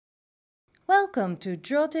Welcome to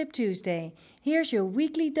Draw Tip Tuesday. Here's your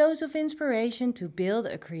weekly dose of inspiration to build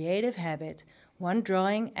a creative habit, one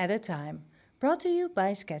drawing at a time. Brought to you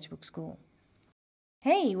by Sketchbook School.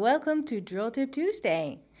 Hey, welcome to Draw Tip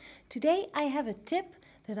Tuesday. Today I have a tip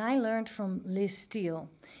that I learned from Liz Steele.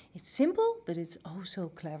 It's simple, but it's oh so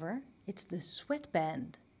clever. It's the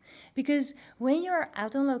sweatband. Because when you're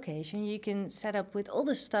out on location, you can set up with all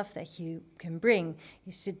the stuff that you can bring.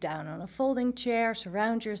 You sit down on a folding chair,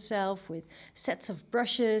 surround yourself with sets of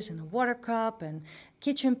brushes and a water cup and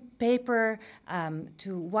kitchen paper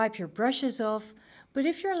to wipe your brushes off. But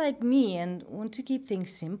if you're like me and want to keep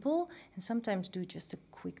things simple and sometimes do just a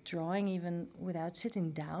quick drawing even without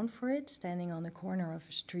sitting down for it, standing on the corner of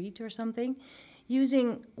a street or something,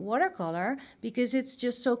 using watercolor because it's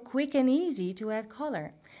just so quick and easy to add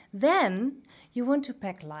color. Then you want to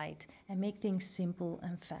pack light and make things simple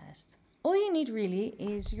and fast. All you need really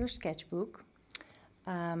is your sketchbook,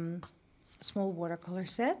 a small watercolor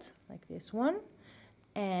set like this one,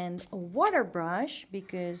 and a water brush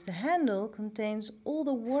because the handle contains all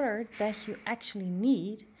the water that you actually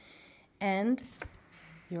need, and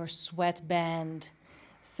your sweatband.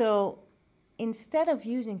 So instead of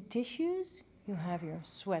using tissues, you have your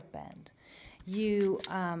sweatband. You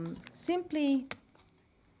simply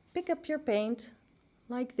pick up your paint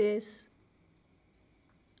like this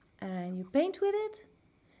and you paint with it,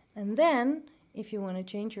 and then if you want to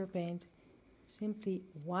change your paint, simply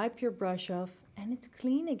wipe your brush off and it's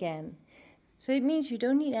clean again. So it means you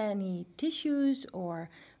don't need any tissues or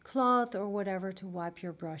cloth or whatever to wipe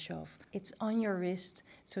your brush off. It's on your wrist,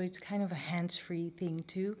 so it's kind of a hands-free thing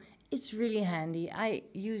too. It's really handy. I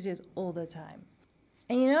use it all the time.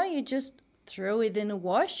 And you just throw it in a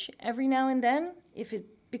wash every now and then if it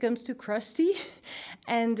becomes too crusty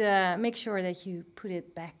and make sure that you put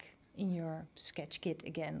it back in your sketch kit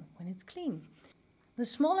again when it's clean. The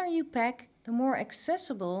smaller you pack, the more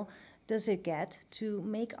accessible does it get to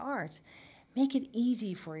make art. Make it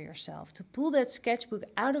easy for yourself to pull that sketchbook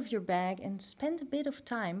out of your bag and spend a bit of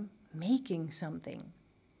time making something.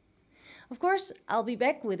 Of course, I'll be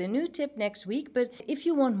back with a new tip next week, but if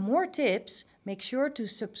you want more tips, make sure to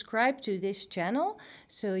subscribe to this channel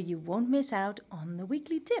so you won't miss out on the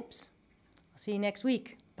weekly tips. I'll see you next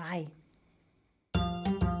week. Bye.